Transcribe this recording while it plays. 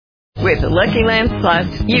With Lucky Land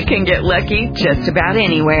Slots, you can get lucky just about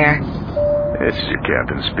anywhere. This is your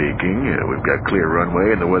captain speaking. We've got clear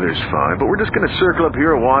runway and the weather's fine, but we're just going to circle up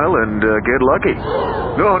here a while and get lucky.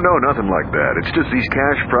 No, nothing like that. It's just these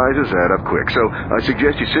cash prizes add up quick. So I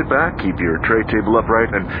suggest you sit back, keep your tray table upright,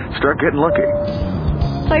 and start getting lucky.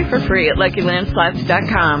 Play for free at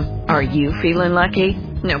LuckyLandSlots.com. Are you feeling lucky?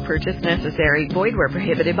 No purchase necessary. Void where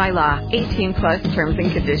prohibited by law. 18+ terms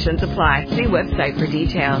and conditions apply. See website for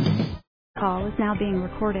details. Call is now being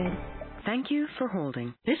recorded. Thank you for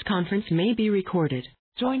holding. This conference may be recorded.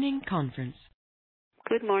 Joining conference.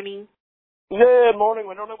 Good morning. Good morning.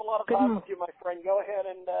 We don't have a lot of time with you, my friend. Go ahead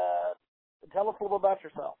and tell us a little about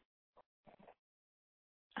yourself.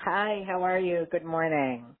 Hi, how are you? Good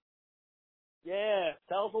morning. Yeah,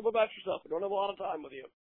 tell us a little bit about yourself. We don't have a lot of time with you.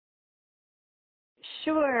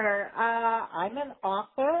 Sure. I'm an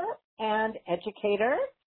author and educator,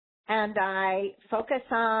 and I focus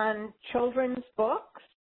on children's books.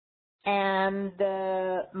 And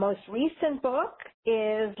the most recent book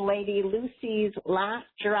is Lady Lucy's Last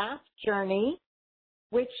Giraffe Journey,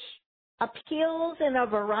 which appeals in a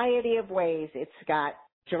variety of ways. It's got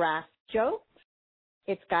giraffe jokes,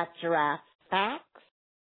 it's got giraffe facts,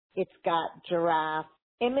 it's got giraffe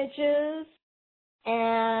images,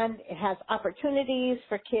 and it has opportunities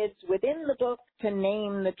for kids within the book to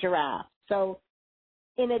name the giraffe. So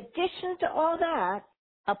in addition to all that,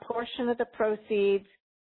 a portion of the proceeds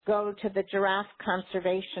go to the Giraffe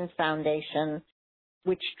Conservation Foundation,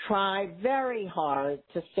 which try very hard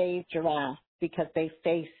to save giraffes because they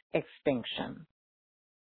face extinction.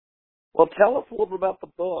 Well, tell us a little bit about the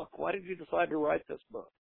book. Why did you decide to write this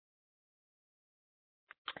book?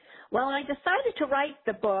 Well, I decided to write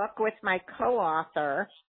the book with my co-author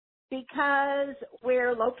because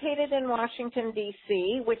we're located in Washington,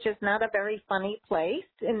 D.C., which is not a very funny place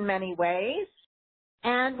in many ways.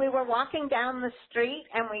 And we were walking down the street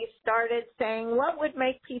and we started saying what would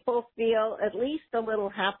make people feel at least a little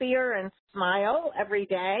happier and smile every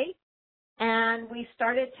day. And we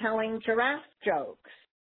started telling giraffe jokes.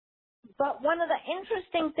 But one of the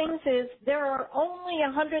interesting things is there are only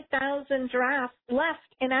 100,000 giraffes left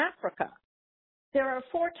in Africa. There are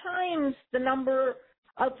 4 times the number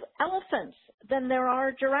of elephants than there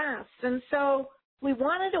are giraffes. And so we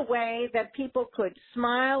wanted a way that people could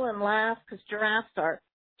smile and laugh because giraffes are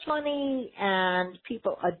funny and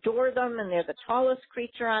people adore them and they're the tallest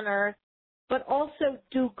creature on earth, but also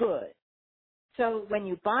do good. So when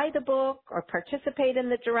you buy the book or participate in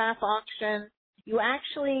the giraffe auction, you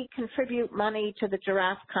actually contribute money to the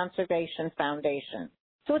Giraffe Conservation Foundation.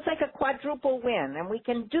 So it's like a quadruple win, and we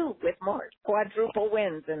can do with more quadruple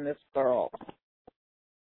wins in this world.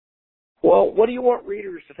 Well, what do you want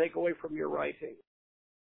readers to take away from your writing?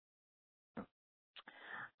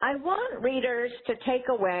 I want readers to take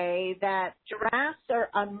away that giraffes are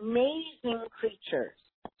amazing creatures.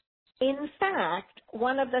 In fact,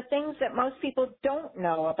 one of the things that most people don't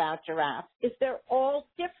know about giraffes is they're all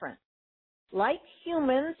different. Like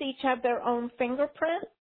humans, each have their own fingerprint.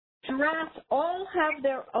 Giraffes all have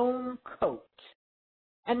their own coat.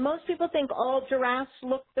 And most people think all giraffes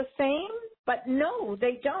look the same, but no,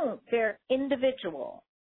 they don't. They're individual.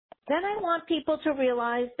 Then I want people to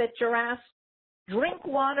realize that giraffes drink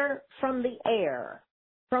water from the air,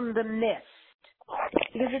 from the mist,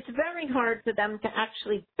 because it's very hard for them to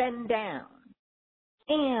actually bend down.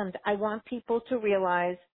 And I want people to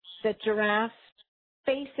realize that giraffes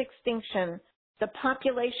face extinction. The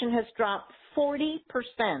population has dropped 40%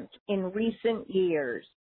 in recent years.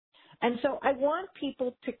 And so I want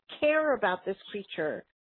people to care about this creature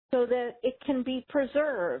so that it can be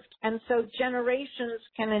preserved and so generations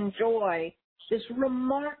can enjoy this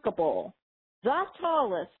remarkable, the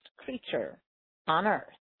tallest creature on Earth.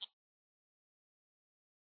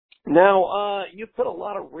 Now, you put a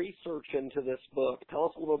lot of research into this book. Tell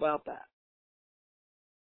us a little about that.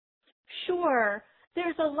 Sure.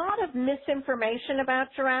 There's a lot of misinformation about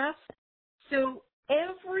giraffes. So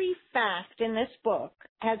every fact in this book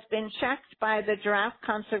has been checked by the Giraffe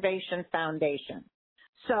Conservation Foundation.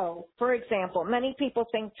 So, for example, many people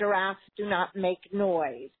think giraffes do not make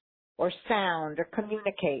noise or sound or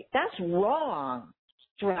communicate. That's wrong.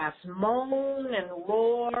 Giraffes moan and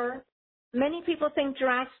roar. Many people think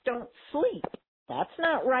giraffes don't sleep. That's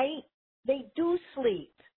not right. They do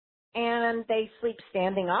sleep. And they sleep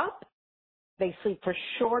standing up. They sleep for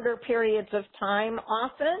shorter periods of time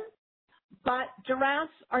often. But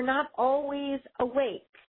giraffes are not always awake.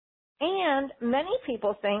 And many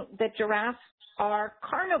people think that giraffes are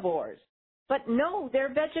carnivores. But no,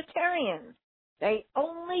 they're vegetarians. They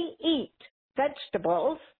only eat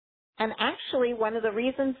vegetables. And actually, one of the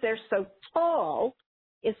reasons they're so tall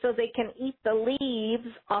is so they can eat the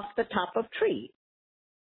leaves off the top of trees.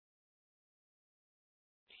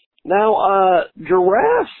 Now,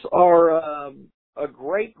 giraffes are a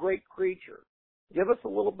great, great creature. Give us a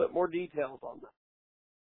little bit more details on that.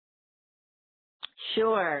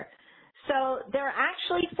 Sure. So there are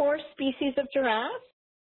actually 4 species of giraffes.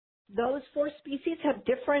 Those 4 species have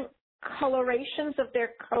different colorations of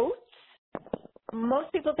their coats.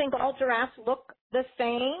 Most people think all giraffes look the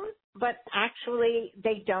same, but actually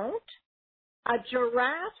they don't. A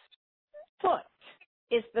giraffe's foot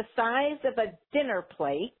is the size of a dinner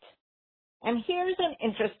plate. And here's an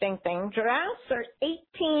interesting thing. Giraffes are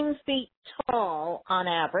 18 feet tall on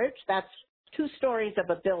average. That's 2 stories of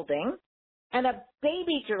a building. And a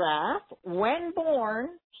baby giraffe, when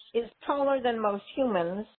born, is taller than most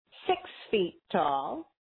humans, 6 feet tall.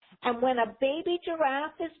 And when a baby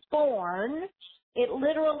giraffe is born, it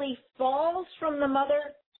literally falls from the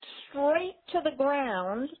mother straight to the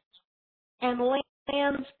ground and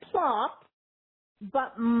lands plop,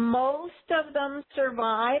 but most of them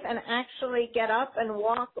survive and actually get up and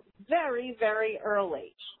walk very, very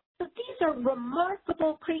early. So these are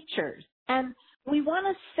remarkable creatures, and we want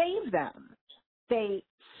to save them. They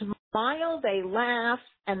smile, they laugh,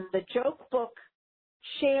 and the joke book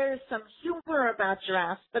shares some humor about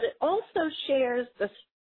giraffes, but it also shares the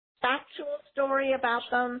factual story about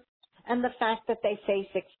them and the fact that they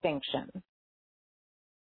face extinction.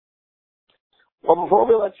 Well, before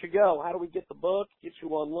we let you go, how do we get the book, get you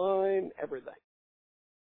online, everything?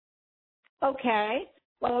 Okay.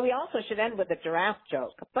 Well, we also should end with a giraffe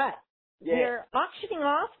joke, but we're auctioning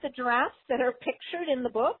off the giraffes that are pictured in the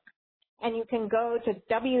book, and you can go to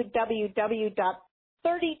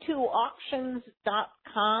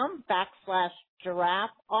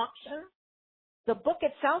www.32auctions.com/giraffe auction. The book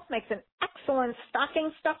itself makes an excellent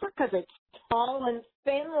stocking stuffer because it's tall and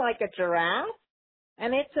thin like a giraffe,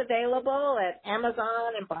 and it's available at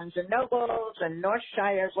Amazon and Barnes & Noble and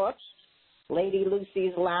Northshire Books, Lady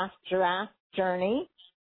Lucy's Last Giraffe Journey.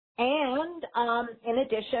 And in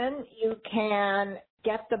addition, you can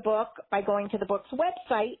get the book by going to the book's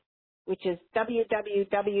website, which is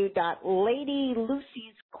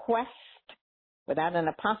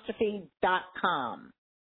www.ladylucy'squest.com.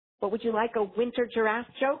 But would you like a winter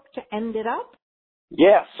giraffe joke to end it up?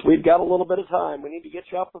 Yes, we've got a little bit of time. We need to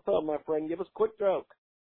get you off the phone, my friend. Give us a quick joke.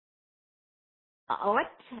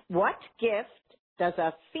 What gift does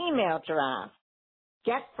a female giraffe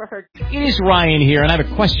get for her? It is Ryan here, and I have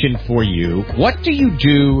a question for you. What do you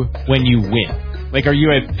do when you win? Like, are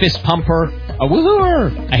you a fist pumper, a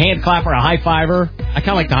woohooer, a hand clapper, a high fiver? I kind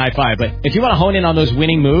of like the high five, but if you want to hone in on those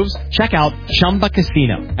winning moves, check out Chumba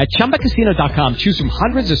Casino. At ChumbaCasino.com, choose from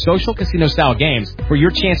hundreds of social casino-style games for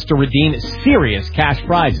your chance to redeem serious cash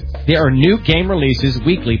prizes. There are new game releases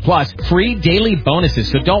weekly, plus free daily bonuses,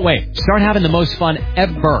 so don't wait. Start having the most fun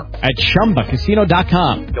ever at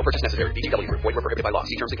ChumbaCasino.com. No purchase necessary. VGW. Void where prohibited by law.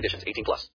 See terms and conditions. 18+.